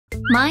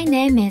My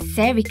name is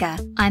Serika.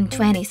 I'm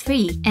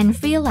 23 and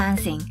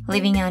freelancing,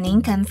 living on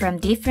income from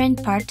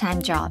different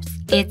part-time jobs.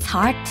 It's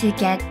hard to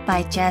get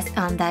by just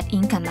on that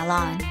income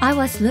alone. I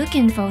was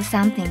looking for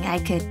something I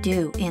could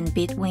do in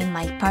between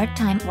my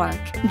part-time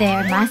work.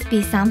 There must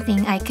be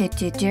something I could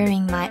do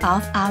during my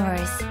off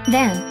hours.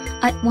 Then,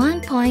 at one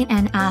point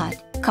an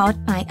ad caught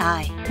my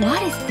eye.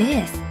 What is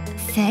this?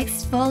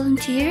 Sex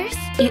volunteers?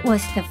 It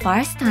was the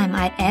first time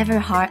I'd ever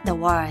heard the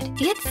word.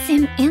 It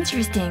seemed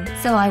interesting,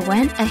 so I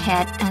went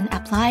ahead and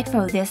applied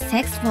for this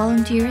sex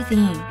volunteer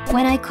thing.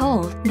 When I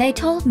called, they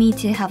told me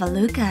to have a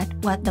look at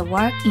what the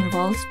work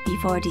involves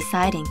before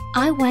deciding.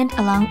 I went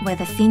along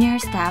with a senior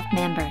staff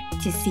member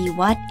to see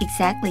what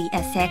exactly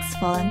a sex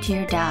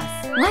volunteer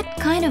does. What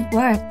kind of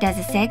work does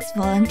a sex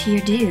volunteer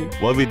do?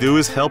 What we do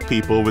is help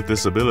people with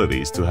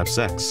disabilities to have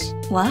sex.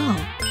 Wow.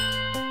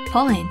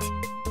 Point.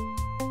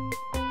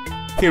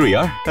 Here we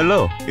are.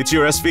 Hello, it's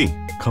your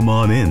SV. Come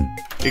on in.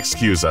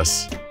 Excuse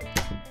us.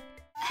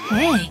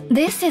 Hey,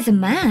 this is a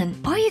man.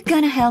 Are you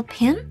gonna help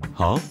him?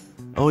 Huh?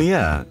 Oh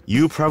yeah,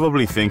 you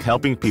probably think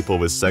helping people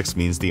with sex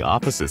means the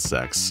opposite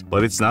sex,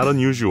 but it's not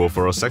unusual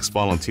for a sex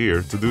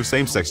volunteer to do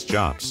same-sex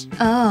jobs.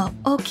 Oh,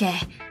 okay.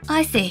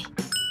 I see.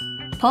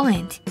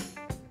 Point.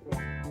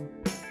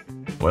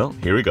 Well,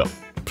 here we go.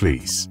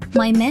 Please.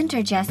 My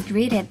mentor just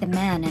greeted the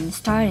man and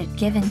started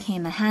giving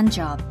him a hand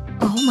job.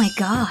 Oh my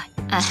god.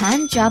 A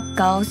hand job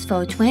goes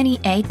for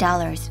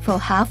 $28 for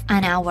half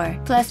an hour,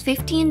 plus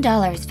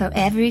 $15 for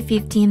every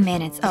 15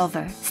 minutes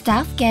over.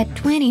 Staff get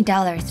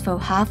 $20 for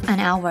half an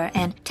hour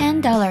and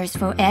 $10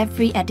 for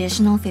every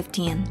additional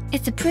 15.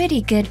 It's a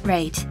pretty good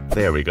rate.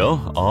 There we go,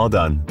 all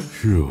done.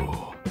 Phew,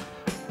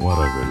 what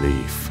a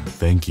relief.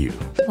 Thank you.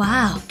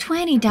 Wow,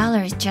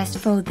 $20 just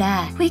for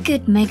that. We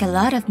could make a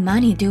lot of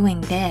money doing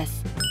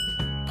this.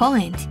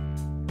 Point.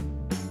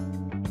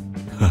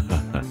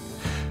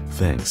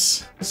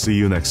 Thanks. See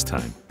you next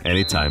time.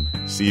 Anytime.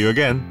 See you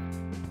again.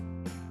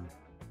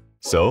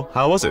 So,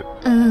 how was it?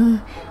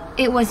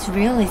 It was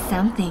really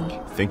something.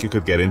 Think you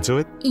could get into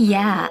it?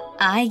 Yeah,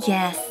 I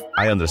guess.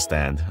 I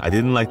understand. I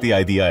didn't like the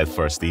idea at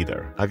first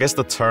either. I guess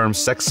the term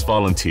sex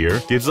volunteer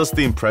gives us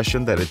the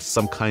impression that it's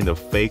some kind of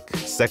fake,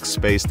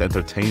 sex-based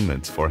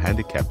entertainment for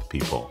handicapped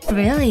people.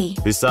 Really?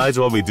 Besides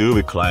what we do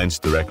with clients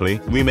directly,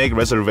 we make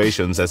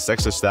reservations at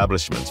sex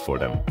establishments for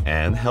them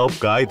and help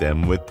guide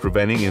them with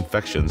preventing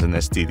infections and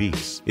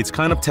STDs. It's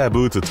kind of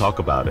taboo to talk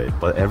about it,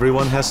 but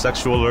everyone has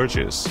sexual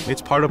urges.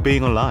 It's part of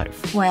being alive.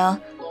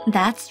 Well,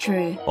 that's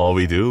true. All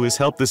we do is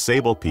help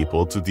disabled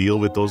people to deal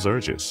with those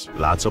urges.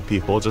 Lots of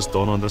people just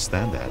don't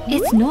understand that.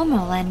 It's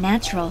normal and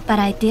natural, but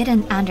I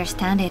didn't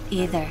understand it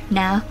either.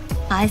 Now,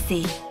 I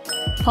see.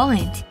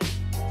 Point.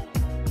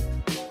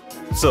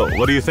 So,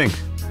 what do you think?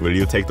 Will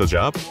you take the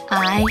job?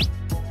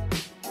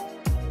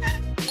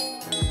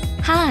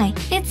 Hi,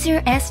 it's your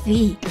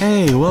SV.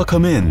 Hey,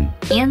 welcome in.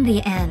 In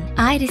the end,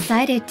 I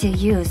decided to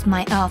use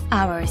my off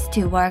hours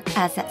to work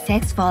as a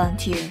sex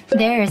volunteer.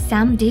 There are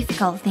some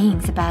difficult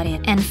things about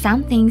it and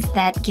some things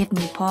that give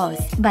me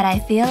pause, but I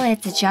feel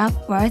it's a job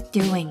worth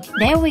doing.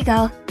 There we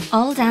go,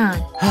 all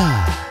done.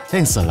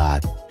 Thanks a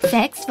lot.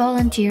 Sex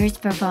volunteers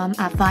perform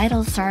a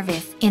vital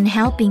service in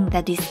helping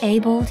the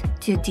disabled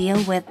to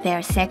deal with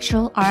their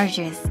sexual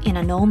urges in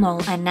a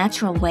normal and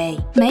natural way.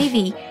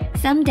 Maybe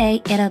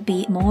someday it'll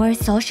be more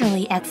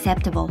socially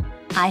acceptable.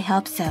 I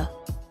hope so.